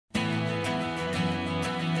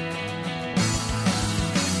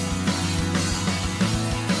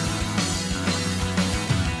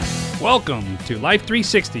Welcome to Life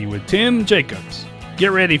 360 with Tim Jacobs. Get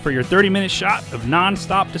ready for your 30-minute shot of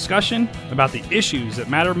non-stop discussion about the issues that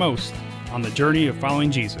matter most on the journey of following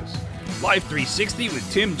Jesus. Life 360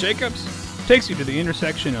 with Tim Jacobs takes you to the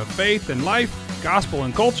intersection of faith and life, gospel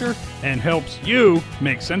and culture, and helps you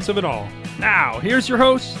make sense of it all. Now, here's your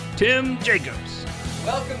host, Tim Jacobs.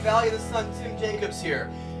 Welcome, Valley of the Sun. Tim Jacobs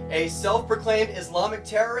here. A self-proclaimed Islamic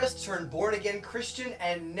terrorist turned born-again Christian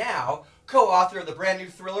and now co-author of the brand new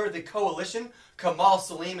thriller, The Coalition. Kamal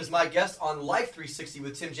Saleem is my guest on Life 360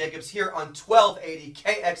 with Tim Jacobs here on 1280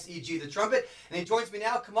 KXEG The Trumpet. And he joins me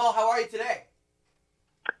now. Kamal, how are you today?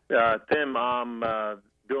 Tim, I'm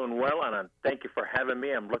doing well, and thank you for having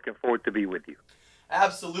me. I'm looking forward to be with you.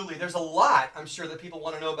 Absolutely. There's a lot, I'm sure, that people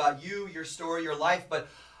want to know about you, your story, your life, but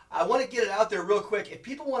I want to get it out there real quick. If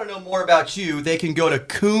people want to know more about you, they can go to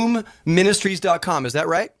koomministries.com. Is that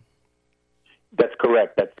right? That's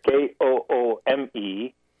correct. That's Koome.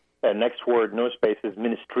 Next word, no spaces,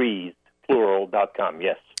 ministries, plural.com.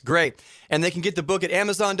 Yes. Great. And they can get the book at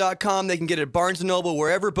Amazon.com. They can get it at Barnes & Noble,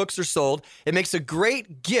 wherever books are sold. It makes a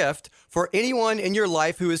great gift for anyone in your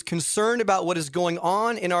life who is concerned about what is going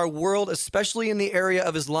on in our world, especially in the area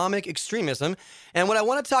of Islamic extremism. And what I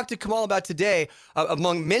want to talk to Kamal about today,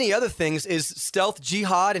 among many other things, is stealth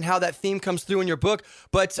jihad and how that theme comes through in your book.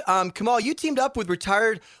 But Kamal, you teamed up with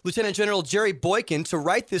retired Lieutenant General Jerry Boykin to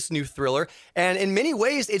write this new thriller. And in many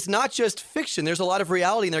ways, it's not just fiction. There's a lot of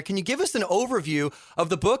reality in there. Can you give us an overview of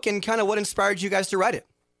the book and kind of what inspired you guys to write it?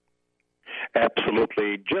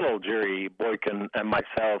 Absolutely. General Jerry Boykin and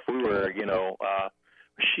myself, we were,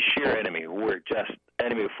 sheer enemy. We were just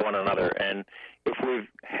enemy of one another. And if we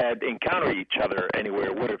had encountered each other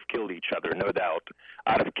anywhere, we would have killed each other, no doubt.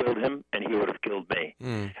 I'd have killed him, and he would have killed me.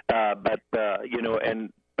 But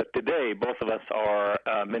today, both of us are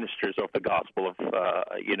ministers of the gospel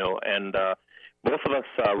and both of us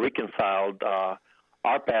reconciled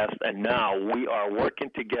our past, and now we are working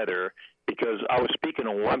together because I was speaking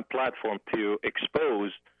on one platform to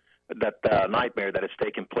expose that nightmare that has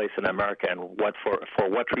taken place in America and for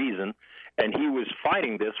what reason. And he was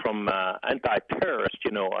fighting this from anti-terrorist,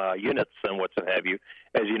 units and what have you.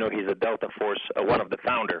 As you know, he's a Delta Force, one of the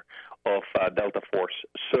founder of Delta Force.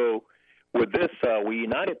 So with this, we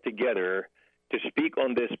united together to speak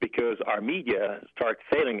on this because our media start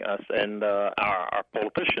failing us and our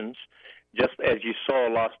politicians. Just as you saw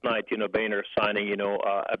last night, Boehner signing,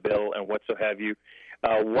 a bill and what have you.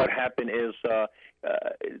 What happened is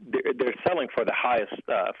they're selling for the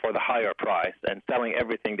higher price and selling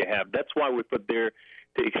everything they have. That's why we put there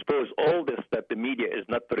to expose all this that the media is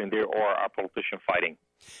not putting there or our politician fighting.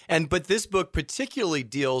 But this book particularly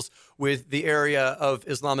deals with the area of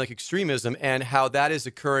Islamic extremism and how that is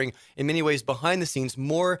occurring in many ways behind the scenes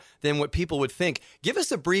more than what people would think. Give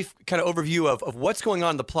us a brief kind of overview of what's going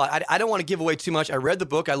on in the plot. I don't want to give away too much. I read the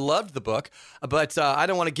book. I loved the book, but I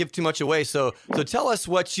don't want to give too much away. So tell us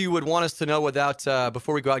what you would want us to know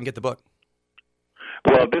before we go out and get the book.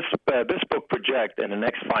 Well, this book projects in the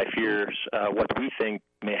next 5 years what we think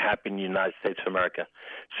may happen in the United States of America.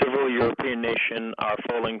 Several European nations are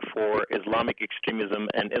falling for Islamic extremism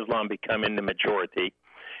and Islam becoming the majority.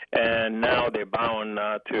 And now they're bound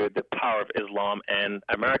to the power of Islam, and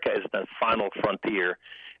America is the final frontier.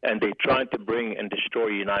 And they're trying to bring and destroy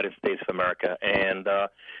the United States of America. And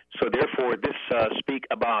so therefore, this speak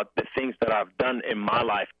about the things that I've done in my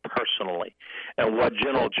life personally and what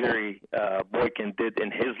General Jerry Boykin did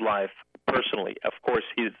in his life personally. Of course,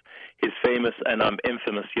 he's famous and I'm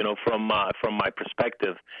infamous, from my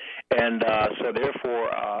perspective. And so therefore,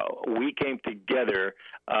 we came together.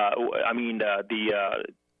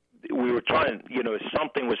 We were trying,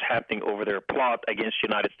 something was happening over there, plot against the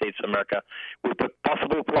United States of America. We put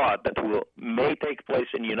possible plot that may take place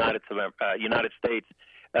in the United States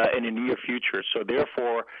in the near future. So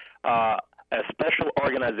therefore, a special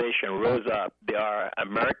organization rose up. They are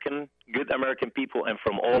good American people and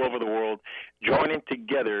from all over the world joining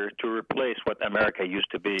together to replace what America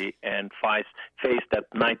used to be and face that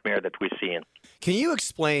nightmare that we're seeing. Can you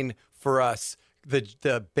explain for us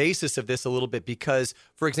the basis of this a little bit? Because,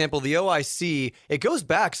 for example, the OIC, it goes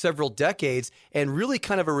back several decades and really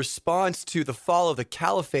kind of a response to the fall of the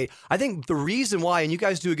caliphate. I think the reason why, and you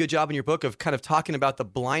guys do a good job in your book of kind of talking about the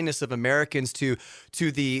blindness of Americans to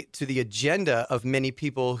the agenda of many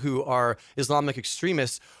people who are Islamic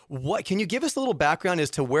extremists. What can you give us a little background as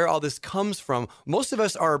to where all this comes from? Most of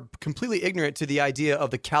us are completely ignorant to the idea of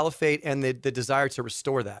the caliphate and the desire to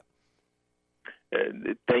restore that.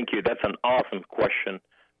 Thank you. That's an awesome question.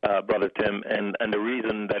 Brother Tim, and the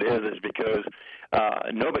reason that is because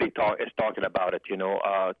nobody is talking about it.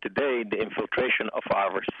 Today the infiltration of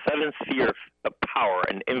our seventh sphere of power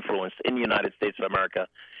and influence in the United States of America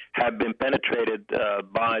have been penetrated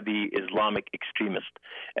by the Islamic extremists.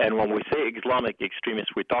 And when we say Islamic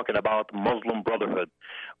extremists, we're talking about Muslim Brotherhood.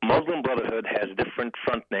 Muslim Brotherhood has different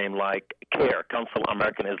front name like CAIR, Council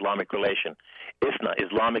American Islamic Relation, ISNA,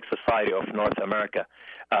 Islamic Society of North America,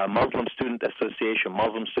 Muslim Student Association,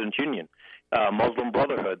 Muslim Student Union, Muslim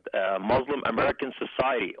Brotherhood, Muslim American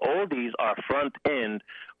Society. All these are front end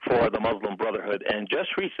for the Muslim Brotherhood. And just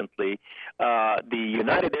recently, the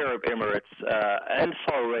United Arab Emirates and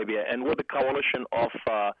Saudi Arabia, and with the coalition of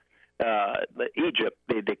Egypt,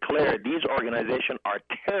 they declared these organizations are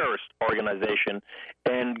terrorist organizations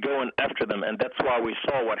and going after them. And that's why we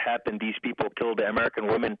saw what happened. These people killed the American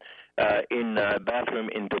women in a bathroom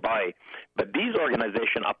in Dubai. But these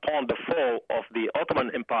organizations, upon the fall of the Ottoman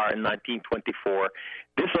Empire in 1924,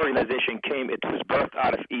 this organization came, it was birthed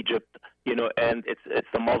out of Egypt, and it's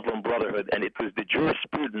the Muslim Brotherhood, and it was the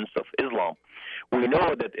jurisprudence of Islam. We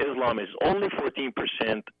know that Islam is only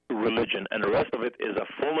 14% religion, and the rest of it is a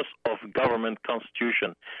fullness of government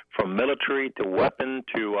constitution, from military to weapon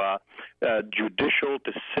to judicial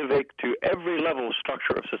to civic to every level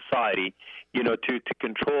structure of society, to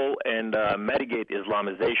control and mitigate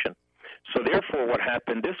Islamization. So therefore what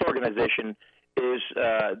happened, this organization is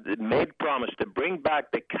made promise to bring back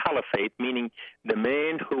the caliphate, meaning the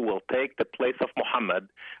man who will take the place of Muhammad,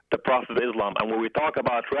 the Prophet of Islam. And when we talk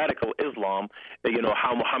about radical Islam,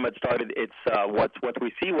 how Muhammad started, it's what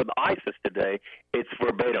we see with ISIS today, it's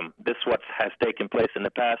verbatim. This is what has taken place in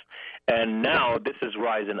the past, and now this is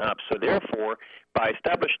rising up. So therefore, by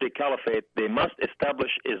establishing the caliphate, they must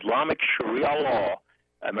establish Islamic Sharia law,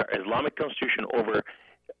 Islamic constitution over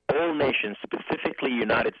all nations, specifically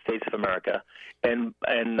United States of America, and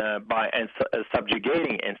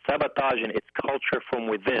subjugating and sabotaging its culture from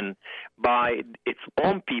within by its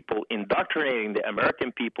own people, indoctrinating the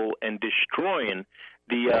American people, and destroying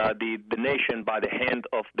the nation by the hand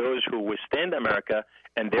of those who withstand America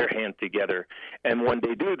and their hand together. And when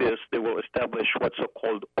they do this, they will establish what's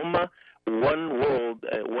so-called Ummah, one world,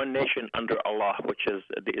 one nation under Allah, which is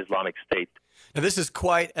the Islamic State. Now, this is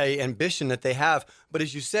quite an ambition that they have, but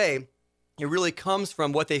as you say, it really comes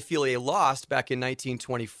from what they feel they lost back in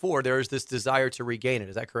 1924. There is this desire to regain it.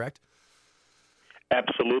 Is that correct?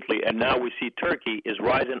 Absolutely. And now we see Turkey is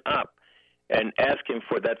rising up and asking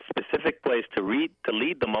for that specific place to lead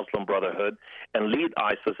the Muslim Brotherhood and lead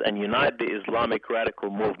ISIS and unite the Islamic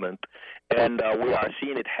radical movement. And we are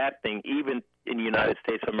seeing it happening even in the United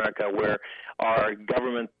States of America, where our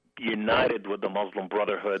government united with the Muslim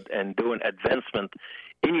Brotherhood and doing advancement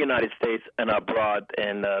in the United States and abroad,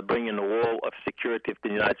 and bringing a wall of security to the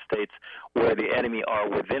United States where the enemy are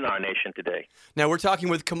within our nation today. Now, we're talking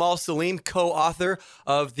with Kamal Salim, co-author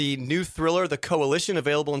of the new thriller, The Coalition,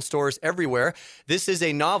 available in stores everywhere. This is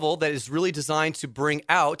a novel that is really designed to bring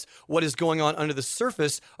out what is going on under the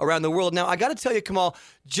surface around the world. Now, I got to tell you, Kamal,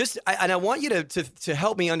 I want you to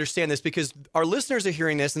help me understand this, because our listeners are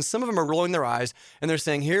hearing this, and some of them are rolling their eyes, and they're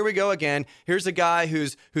saying, here we go again. Here's a guy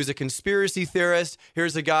who's a conspiracy theorist.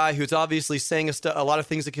 Here's a guy who's obviously saying a lot of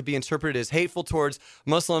things that could be interpreted as hateful towards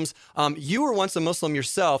Muslims. You were once a Muslim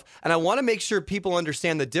yourself, and I want to make sure people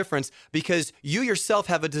understand the difference, because you yourself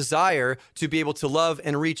have a desire to be able to love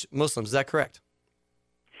and reach Muslims. Is that correct?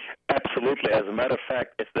 Absolutely. As a matter of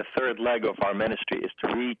fact, it's the third leg of our ministry, is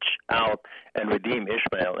to reach out and redeem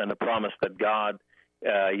Ishmael and the promise that God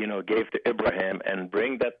gave to Abraham, and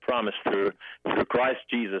bring that promise through Christ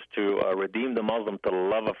Jesus to redeem the Muslim to the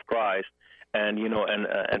love of Christ and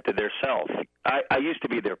to their self. I used to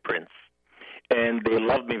be their prince, and they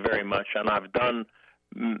loved me very much, and I've done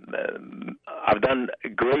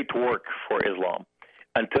great work for Islam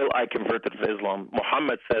until I converted to Islam.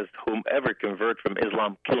 Muhammad says, whomever convert from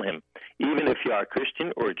Islam, kill him. Even if you are a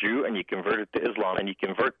Christian or a Jew and you converted to Islam and you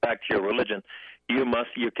convert back to your religion,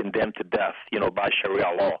 you're condemned to death, by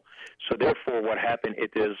Sharia law. So therefore, what happened,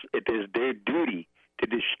 it is their duty to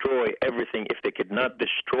destroy everything. If they could not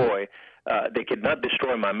destroy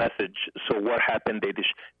my message. So what happened? They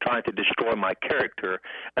trying to destroy my character,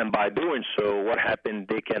 and by doing so, what happened?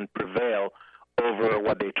 They can prevail over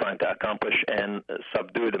what they're trying to accomplish and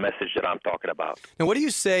subdue the message that I'm talking about. Now, what do you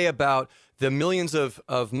say about the millions of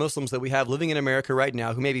Muslims that we have living in America right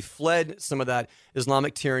now who maybe fled some of that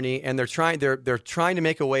Islamic tyranny, and they're trying to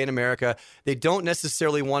make a way in America? They don't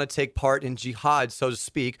necessarily want to take part in jihad, so to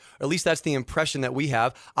speak, or at least that's the impression that we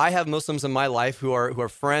have. I have Muslims in my life who are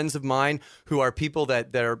friends of mine, who are people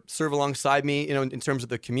that serve alongside me, in terms of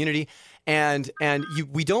the community,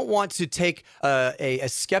 we don't want to take a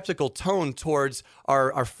skeptical tone towards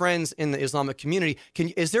our friends in the Islamic community.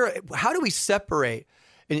 How do we separate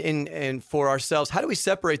and for ourselves? How do we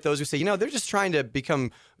separate those who say, they're just trying to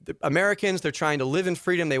become Americans, they're trying to live in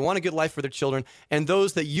freedom, they want a good life for their children, and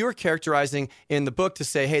those that you're characterizing in the book to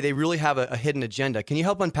say, hey, they really have a hidden agenda? Can you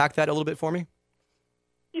help unpack that a little bit for me?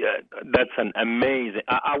 Yeah, that's an amazing.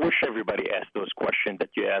 I wish everybody asked those questions that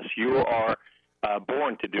you asked. You are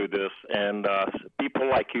born to do this, and people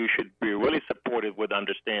like you should be really supportive with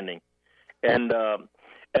understanding.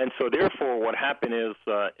 And so therefore what happened is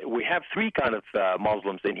we have three kind of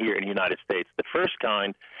Muslims in here in the United States. The first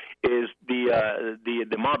kind is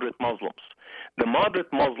the moderate Muslims. The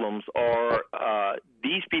moderate Muslims are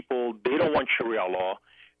these people. They don't want Sharia law.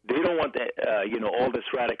 They don't want all this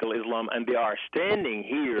radical Islam, and they are standing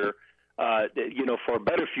here for a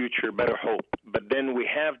better future, better hope. But then we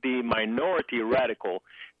have the minority radical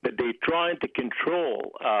that they're trying to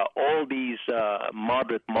control all these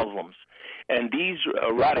moderate Muslims. And these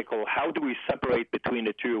radical, how do we separate between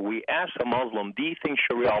the two? We ask a Muslim, do you think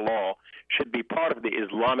Sharia law should be part of the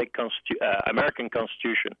Islamic American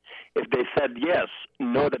Constitution? If they said yes,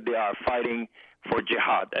 know that they are fighting for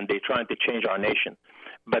jihad and they're trying to change our nation.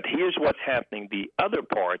 But here's what's happening. The other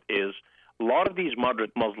part is a lot of these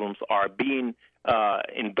moderate Muslims are being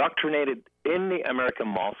indoctrinated in the American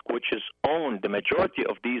mosque, which is owned, the majority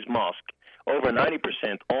of these mosques, over 90%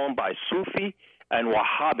 owned by Sufi and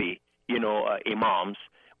Wahhabi, imams,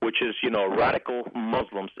 which is, radical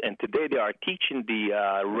Muslims. And today they are teaching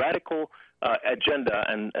the radical agenda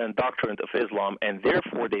and doctrine of Islam, and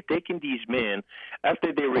therefore they're taking these men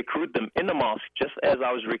after they recruit them in the mosque, just as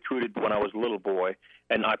I was recruited when I was a little boy,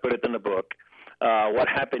 and I put it in the book. What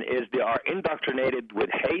happened is they are indoctrinated with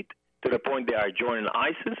hate to the point they are joining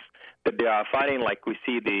ISIS, that they are fighting like we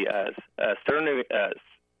see the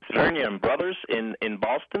Sernian brothers in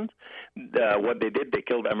Boston. What they did, they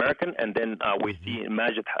killed American, and then we see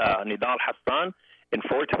Majid Nidal Hassan in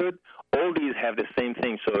Fort Hood. All these have the same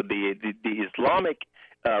thing. So the Islamic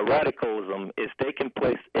radicalism is taking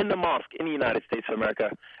place in the mosque in the United States of America.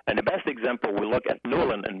 And the best example, we look at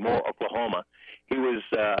Nolan in Moore, Oklahoma. He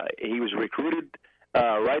was recruited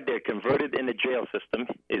right there, converted in the jail system.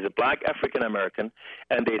 He's a black African American,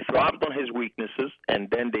 and they thrived on his weaknesses, and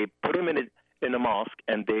then they put him in the mosque,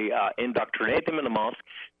 and they indoctrinate him in the mosque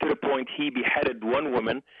to the point he beheaded one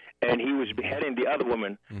woman, and he was beheading the other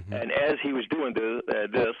woman. Mm-hmm. And as he was doing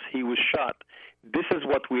this, he was shot. This is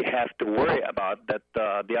what we have to worry about, that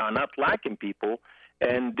they are not lacking people,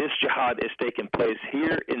 and this jihad is taking place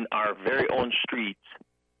here in our very own streets.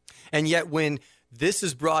 And yet when this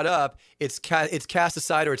is brought up, it's cast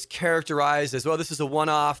aside, or it's characterized as, well, this is a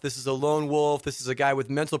one-off, this is a lone wolf, this is a guy with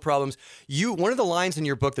mental problems. One of the lines in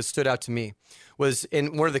your book that stood out to me was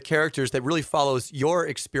in one of the characters that really follows your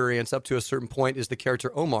experience up to a certain point is the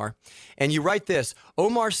character Omar. And you write this: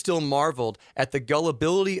 Omar still marveled at the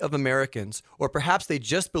gullibility of Americans, or perhaps they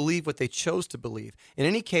just believed what they chose to believe. In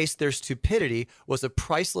any case, their stupidity was a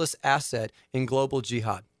priceless asset in global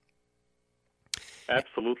jihad.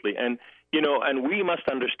 Absolutely. And and we must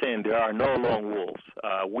understand there are no lone wolves.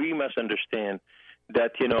 We must understand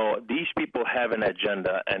that, these people have an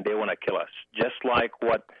agenda and they want to kill us. Just like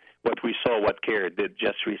what we saw what CAIR did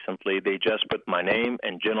just recently. They just put my name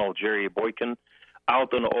and General Jerry Boykin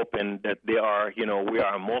out in the open that they are, we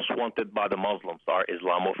are most wanted by the Muslims, are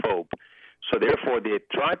Islamophobe. So therefore they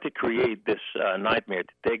tried to create this nightmare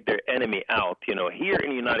to take their enemy out, here in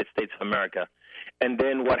the United States of America. And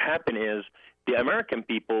then what happened is, the American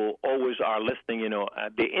people always are listening,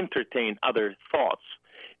 they entertain other thoughts,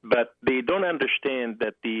 but they don't understand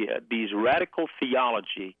that these radical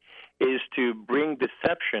theology is to bring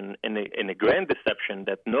deception in a grand deception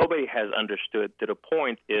that nobody has understood, to the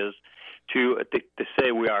point is to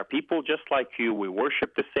say we are people just like you, we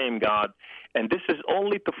worship the same God, and this is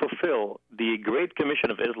only to fulfill the Great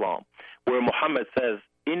Commission of Islam, where Muhammad says,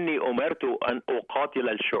 Inni umirtu an uqatil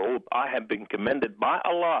al-shu'ub, I have been commanded by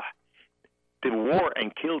Allah to war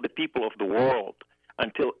and kill the people of the world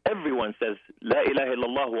until everyone says, La ilaha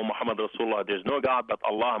illallah wa Muhammad Rasulullah. There's no God but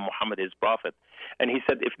Allah and Muhammad is Prophet. And he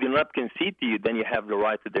said, if they do not concede to you, then you have the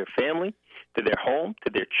right to their family, to their home,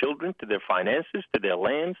 to their children, to their finances, to their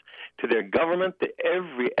lands, to their government, to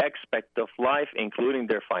every aspect of life, including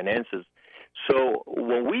their finances. So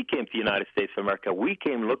when we came to the United States of America, we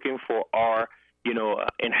came looking for our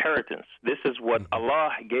inheritance. This is what Allah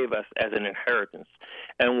gave us as an inheritance.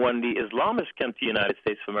 And when the Islamists came to the United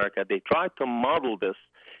States of America, they tried to model this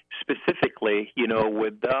specifically,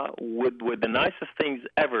 with the nicest things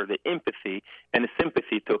ever, the empathy and the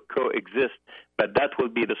sympathy to coexist. But that will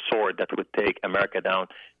be the sword that would take America down,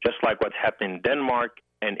 just like what's happened in Denmark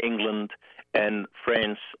and England and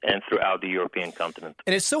France and throughout the European continent.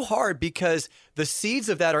 And it's so hard because the seeds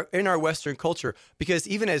of that are in our Western culture, because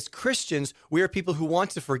even as Christians, we are people who want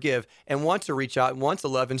to forgive and want to reach out and want to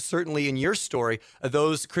love. And certainly in your story,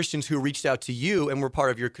 those Christians who reached out to you and were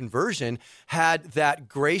part of your conversion had that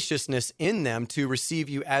graciousness in them to receive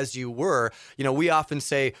you as you were. We often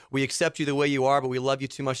say we accept you the way you are, but we love you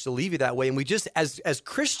too much to leave you that way. And we just, as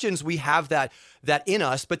Christians, we have that in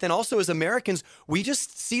us. But then also as Americans, we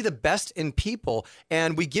just see the best in people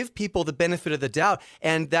and we give people the benefit of the doubt.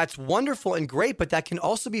 And that's wonderful and great, but that can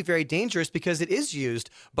also be very dangerous because it is used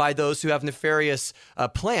by those who have nefarious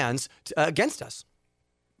plans against us.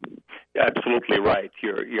 Absolutely right.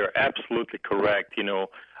 You're absolutely correct. We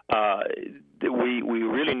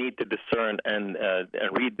really need to discern and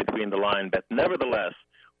read between the lines. But nevertheless,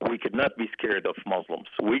 we could not be scared of Muslims.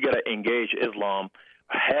 We got to engage Islam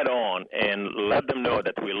head on and let them know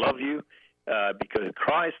that we love you because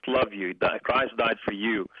Christ loved you. Christ died for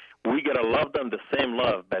you. We got to love them the same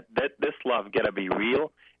love, but this love got to be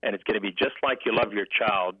real, and it's going to be just like you love your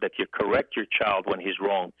child, that you correct your child when he's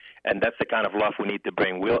wrong. And that's the kind of love we need to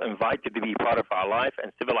bring. We'll invite you to be part of our life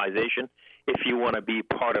and civilization if you want to be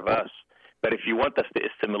part of us. But if you want us to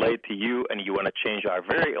assimilate to you and you want to change our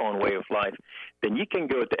very own way of life, then you can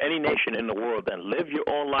go to any nation in the world and live your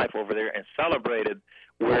own life over there and celebrate it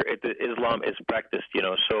where Islam is practiced.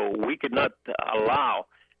 So we could not allow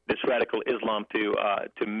this radical Islam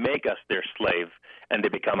to make us their slave and they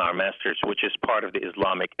become our masters, which is part of the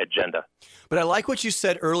Islamic agenda. But I like what you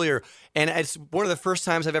said earlier, and it's one of the first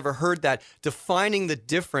times I've ever heard that, defining the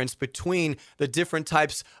difference between the different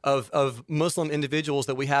types of Muslim individuals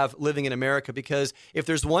that we have living in America, because if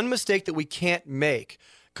there's one mistake that we can't make,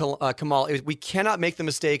 Kamal, we cannot make the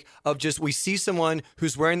mistake of we see someone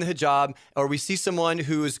who's wearing the hijab, or we see someone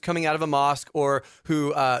who's coming out of a mosque, or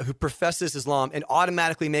who professes Islam, and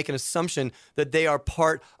automatically make an assumption that they are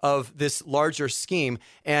part of this larger scheme.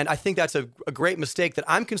 And I think that's a great mistake that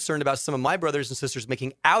I'm concerned about some of my brothers and sisters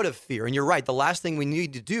making out of fear. And you're right, the last thing we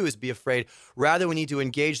need to do is be afraid. Rather, we need to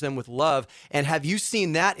engage them with love. And have you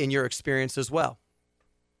seen that in your experience as well?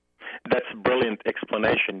 That's a brilliant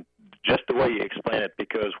explanation. Just the way you explain it,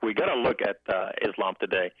 because we got to look at Islam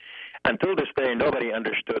today. Until this day, nobody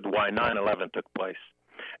understood why 9/11 took place.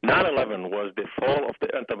 9/11 was the fall of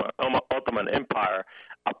the Ottoman Empire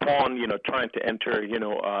upon, trying to enter,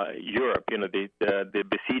 Europe. The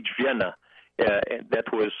besieged Vienna.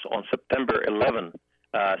 That was on September 11,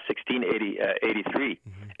 1683,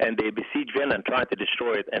 and they besieged Vienna and tried to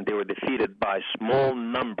destroy it, and they were defeated by a small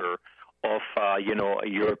number of, a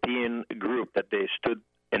European group that they stood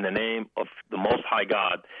in the name of the Most High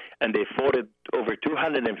God, and they fought over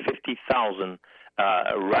 250,000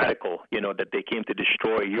 radical, that they came to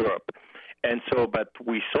destroy Europe. And so, but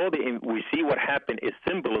we see what happened is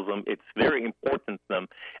symbolism. It's very important to them,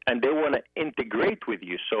 and they want to integrate with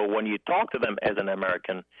you. So when you talk to them as an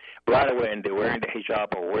American, right away, and they're wearing the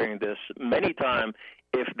hijab or wearing this, many times,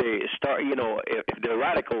 if they start, if they're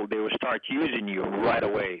radical, they will start using you right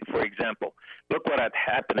away. For example, look what had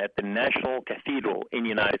happened at the National Cathedral in the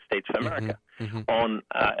United States of America. On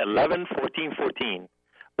 11/14/14.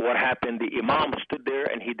 What happened? The Imam stood there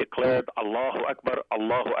and he declared, Allahu Akbar,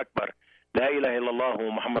 Allahu Akbar, La ilaha illallah,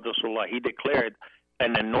 Muhammad Rasulullah. He declared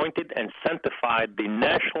and anointed and sanctified the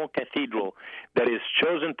National Cathedral that is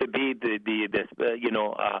chosen to be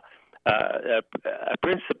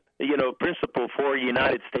a principle for the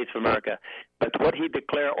United States of America. But what he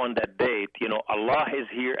declared on that date, Allah is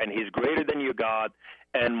here and he's greater than your God,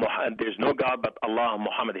 and there's no God but Allah,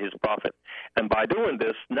 Muhammad, his prophet. And by doing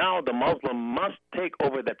this, now the Muslim must take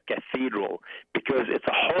over that cathedral because it's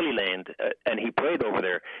a holy land, and he prayed over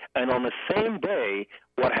there. And on the same day,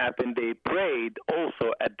 what happened, they prayed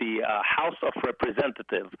also at the House of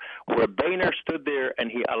Representatives, where Boehner stood there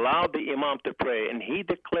and he allowed the Imam to pray, and he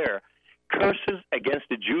declared curses against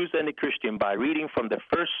the Jews and the Christians by reading from the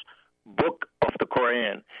first book of the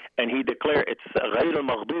Quran, and he declared it's غَيْرُ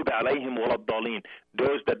الْمَغْضُوبِ عَلَيْهِمْ وَلَا الضَّالِينَ,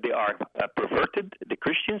 those that they are perverted, the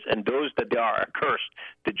Christians, and those that they are accursed,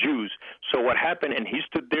 the Jews. So what happened, and he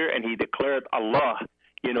stood there and he declared Allah,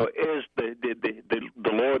 is the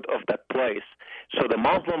Lord of that place. So the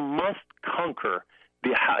Muslim must conquer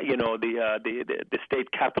the state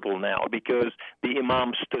capital now, because the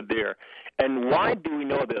Imam stood there. And why do we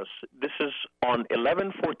know this? This is on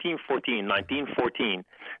 1914.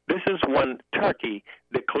 This is when Turkey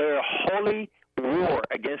declared holy war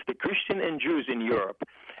against the Christian and Jews in Europe.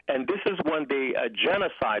 And this is when they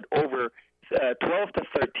genocide over 12 to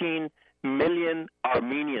 13 million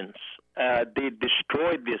Armenians. They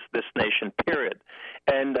destroyed this nation, period.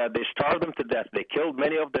 And they starved them to death. They killed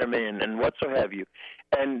many of their men and whatsoever you.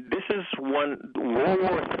 And this is when World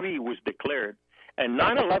War III was declared. And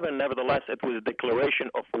 9/11, nevertheless, it was a declaration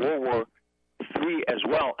of World War III as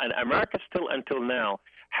well. And America still, until now,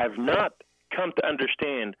 have not come to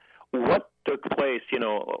understand what took place.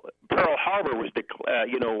 Pearl Harbor was,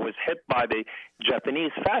 was hit by the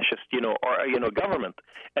Japanese fascist, government,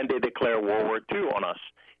 and they declare World War II on us.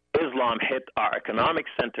 Islam hit our economic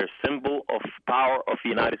center, symbol of power of the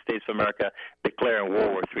United States of America, declaring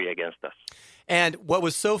World War III against us. And what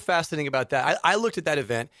was so fascinating about that, I looked at that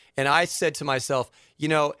event and I said to myself,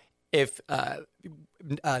 if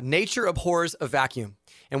nature abhors a vacuum.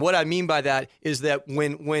 And what I mean by that is that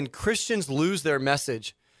when Christians lose their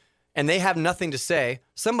message and they have nothing to say,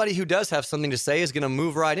 somebody who does have something to say is going to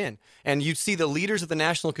move right in. And you see the leaders of the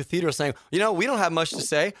National Cathedral saying, we don't have much to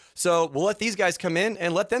say, so we'll let these guys come in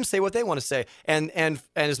and let them say what they want to say. And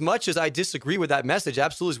as much as I disagree with that message,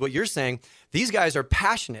 absolutely is what you're saying, these guys are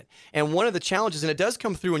passionate. And one of the challenges, and it does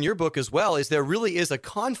come through in your book as well, is there really is a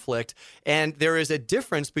conflict and there is a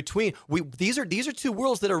difference between, these are two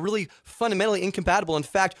worlds that are really fundamentally incompatible. In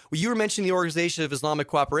fact, you were mentioning the Organization of Islamic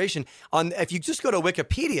Cooperation. If you just go to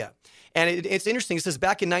Wikipedia, and it's interesting, it says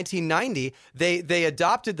back in 1990, they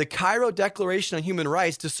adopted the Cairo Declaration on Human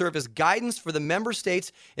Rights to serve as guidance for the member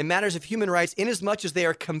states in matters of human rights inasmuch as they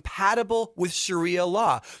are compatible with Sharia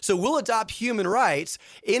law. So we'll adopt human rights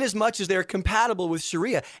inasmuch as they're compatible with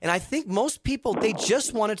Sharia. And I think most people, they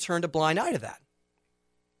just want to turn a blind eye to that.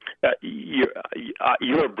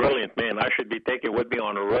 You're a brilliant man. I should be taken with me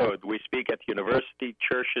on the road. We speak at university,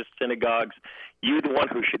 churches, synagogues. You're the one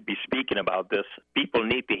who should be speaking about this. People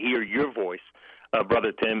need to hear your voice,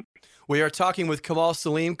 Brother Tim. We are talking with Kamal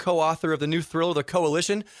Saleem, co-author of the new thriller, The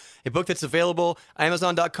Coalition, a book that's available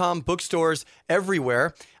Amazon.com, bookstores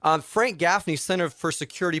everywhere. Frank Gaffney, Center for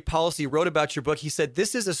Security Policy, wrote about your book. He said,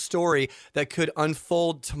 this is a story that could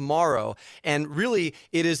unfold tomorrow. And really,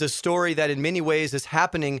 it is a story that in many ways is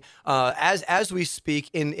happening as we speak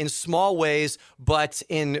in small ways, but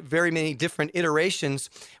in very many different iterations.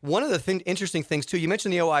 One of the interesting things, too, you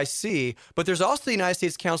mentioned the OIC, but there's also the United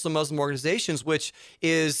States Council of Muslim Organizations, which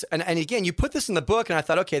is, and again, you put this in the book, and I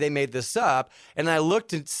thought, okay, they made this up. And I looked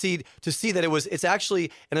to see that it's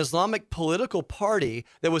actually an Islamic political party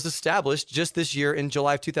that was established just this year in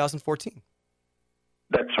July of 2014.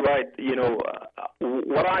 That's right.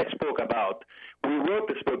 What I spoke about, we wrote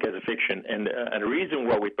this book as a fiction, and the reason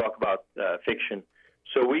why we talk about fiction,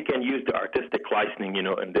 so we can use the artistic licensing,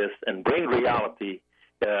 in this, and bring reality,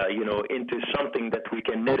 into something that we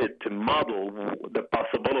can knit it to model the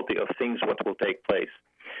possibility of things what will take place.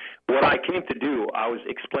 What I came to do, I was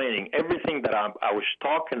explaining everything that I was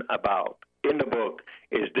talking about in the book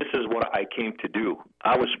is this is what I came to do.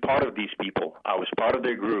 I was part of these people. I was part of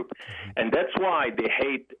their group. And that's why they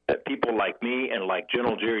hate people like me and like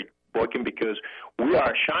General Jerry Boykin, because we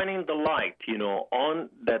are shining the light, on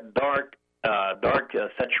that dark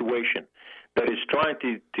situation that is trying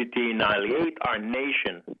to annihilate our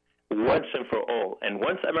nation once and for all. And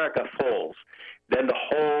once America falls, then the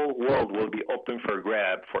whole world will be open for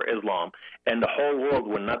grab for Islam, and the whole world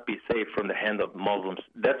will not be safe from the hand of Muslims.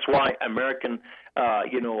 That's why American,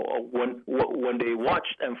 when they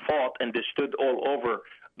watched and fought and they stood all over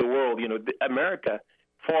the world, America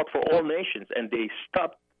fought for all nations, and they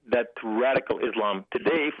stopped that radical Islam.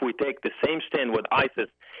 Today, if we take the same stand with ISIS,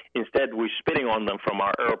 instead we're spitting on them from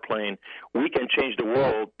our airplane, we can change the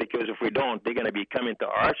world, because if we don't, they're going to be coming to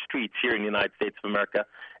our streets here in the United States of America.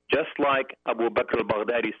 Just like Abu Bakr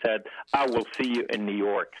al-Baghdadi said, I will see you in New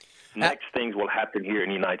York. Next things will happen here in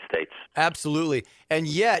the United States. Absolutely. And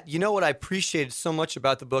yet, what I appreciated so much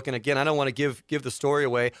about the book, and again, I don't want to give the story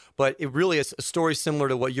away, but it really is a story similar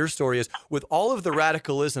to what your story is, with all of the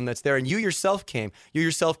radicalism that's there. And you yourself came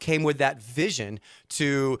with that vision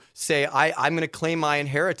to say, I'm going to claim my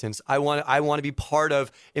inheritance. I want to be part of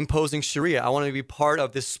imposing Sharia. I want to be part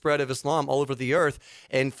of this spread of Islam all over the earth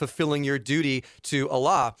and fulfilling your duty to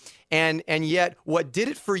Allah. And yet, what did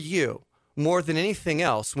it for you more than anything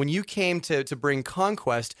else, when you came to bring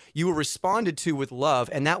conquest, you were responded to with love,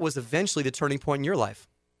 and that was eventually the turning point in your life.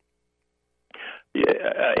 Yeah,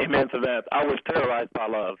 amen to that. I was terrorized by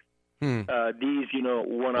love. When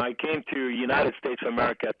I came to United States of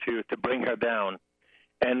America to bring her down,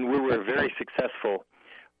 and we were very successful,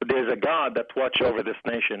 there's a God that watches over this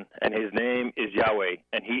nation, and his name is Yahweh,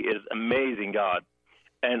 and he is amazing God.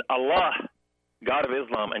 And Allah, God of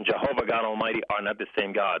Islam, and Jehovah God Almighty are not the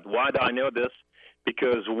same God. Why do I know this?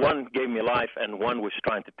 because one gave me life and one was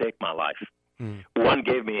trying to take my life. One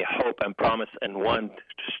gave me hope and promise, and one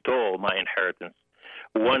stole my inheritance.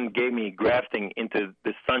 One gave me grafting into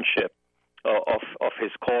the sonship of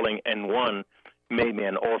his calling, and one made me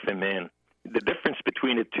an orphan man. The difference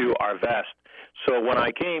between the two are vast. So when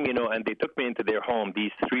I came, and they took me into their home,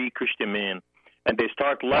 these three Christian men, and they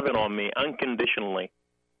start loving on me unconditionally,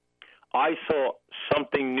 I saw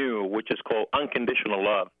something new, which is called unconditional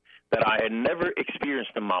love, that I had never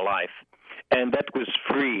experienced in my life. And that was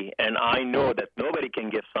free. And I know that nobody can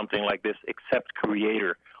give something like this except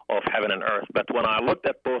Creator of heaven and earth. But when I looked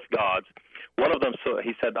at both gods, one of them,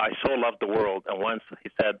 he said, I so loved the world. And once he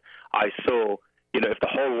said, I so, if the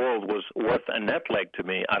whole world was worth a net leg to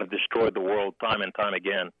me, I'd have destroyed the world time and time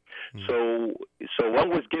again. So one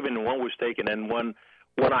was given and one was taken. And when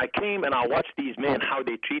I came and I watched these men, how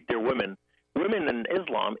they treat their women in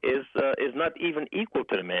Islam is not even equal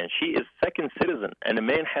to the man. She is second citizen, and the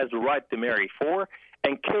man has the right to marry four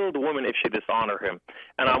and kill the woman if she dishonor him.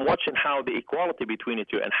 And I'm watching how the equality between the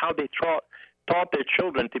two and how they taught their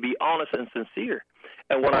children to be honest and sincere.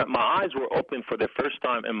 And when my eyes were opened for the first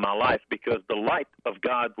time in my life, because the light of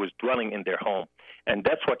God was dwelling in their home. And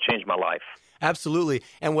that's what changed my life. Absolutely.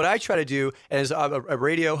 And what I try to do as a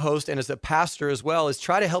radio host and as a pastor as well is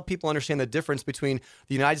try to help people understand the difference between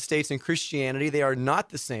the United States and Christianity. They are not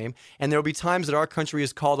the same. And there will be times that our country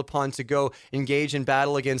is called upon to go engage in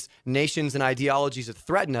battle against nations and ideologies that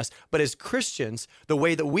threaten us. But as Christians, the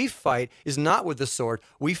way that we fight is not with the sword.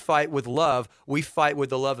 We fight with love. We fight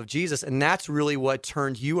with the love of Jesus. And that's really what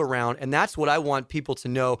turned you around. And that's what I want people to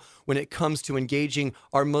know when it comes to engaging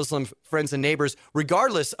our Muslim friends and neighbors,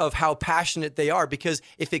 regardless of how passionate they are, because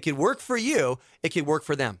if it could work for you, it could work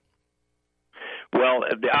for them. Well,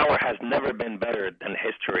 the hour has never been better than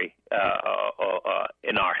history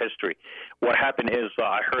in our history. What happened is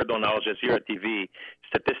I heard on Al Jazeera TV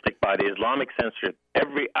statistic by the Islamic Center,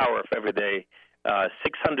 every hour of every day,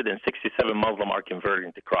 667 Muslims are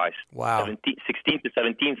converting to Christ. Wow. 16 to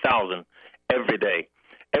 17,000 every day.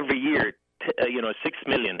 Every year, 6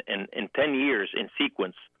 million in 10 years in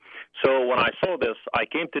sequence. So when I saw this, I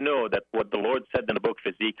came to know that what the Lord said in the book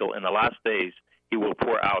of Ezekiel, in the last days, he will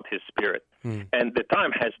pour out his spirit. And the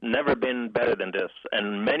time has never been better than this.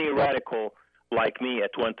 And many radical like me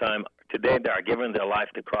at one time, today they are giving their life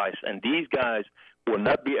to Christ. And these guys will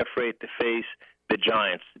not be afraid to face the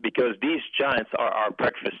giants, because these giants are our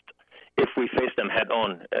breakfast if we face them head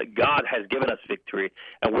on. God has given us victory,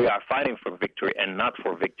 and we are fighting for victory and not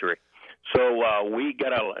for victory. So we got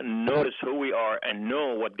to notice who we are and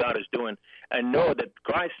know what God is doing, and know that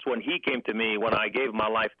Christ, when he came to me, when I gave my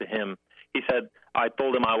life to him, he said, I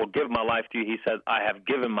told him I will give my life to you. He said, I have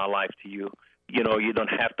given my life to you. You don't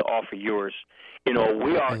have to offer yours.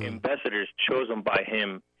 We are ambassadors chosen by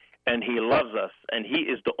him, and he loves us, and he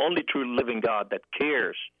is the only true living God that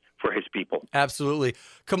cares for his people. Absolutely.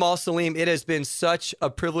 Kamal Saleem, it has been such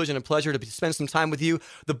a privilege and a pleasure to spend some time with you.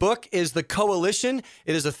 The book is The Coalition.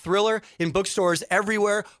 It is a thriller in bookstores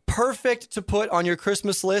everywhere. Perfect to put on your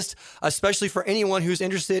Christmas list, especially for anyone who's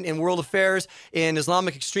interested in world affairs, in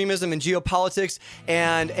Islamic extremism and geopolitics,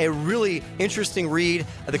 and a really interesting read.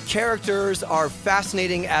 The characters are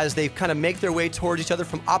fascinating as they kind of make their way towards each other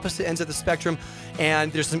from opposite ends of the spectrum.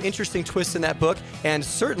 And there's some interesting twists in that book. And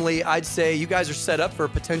certainly, I'd say you guys are set up for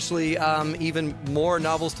potentially even more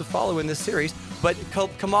novels to follow in this series. But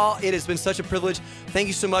Kamal, it has been such a privilege. Thank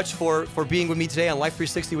you so much for being with me today on Life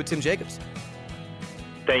 360 with Tim Jacobs.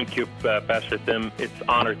 Thank you, Pastor Tim. It's an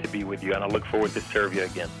honor to be with you, and I look forward to serve you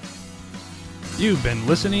again. You've been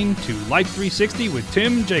listening to Life 360 with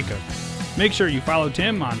Tim Jacobs. Make sure you follow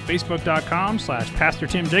Tim on Facebook.com/Pastor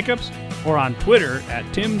Tim Jacobs or on Twitter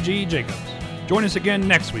 @TimGJacobs. Join us again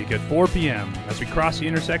next week at 4 p.m. as we cross the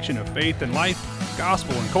intersection of faith and life,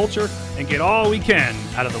 gospel and culture, and get all we can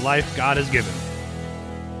out of the life God has given.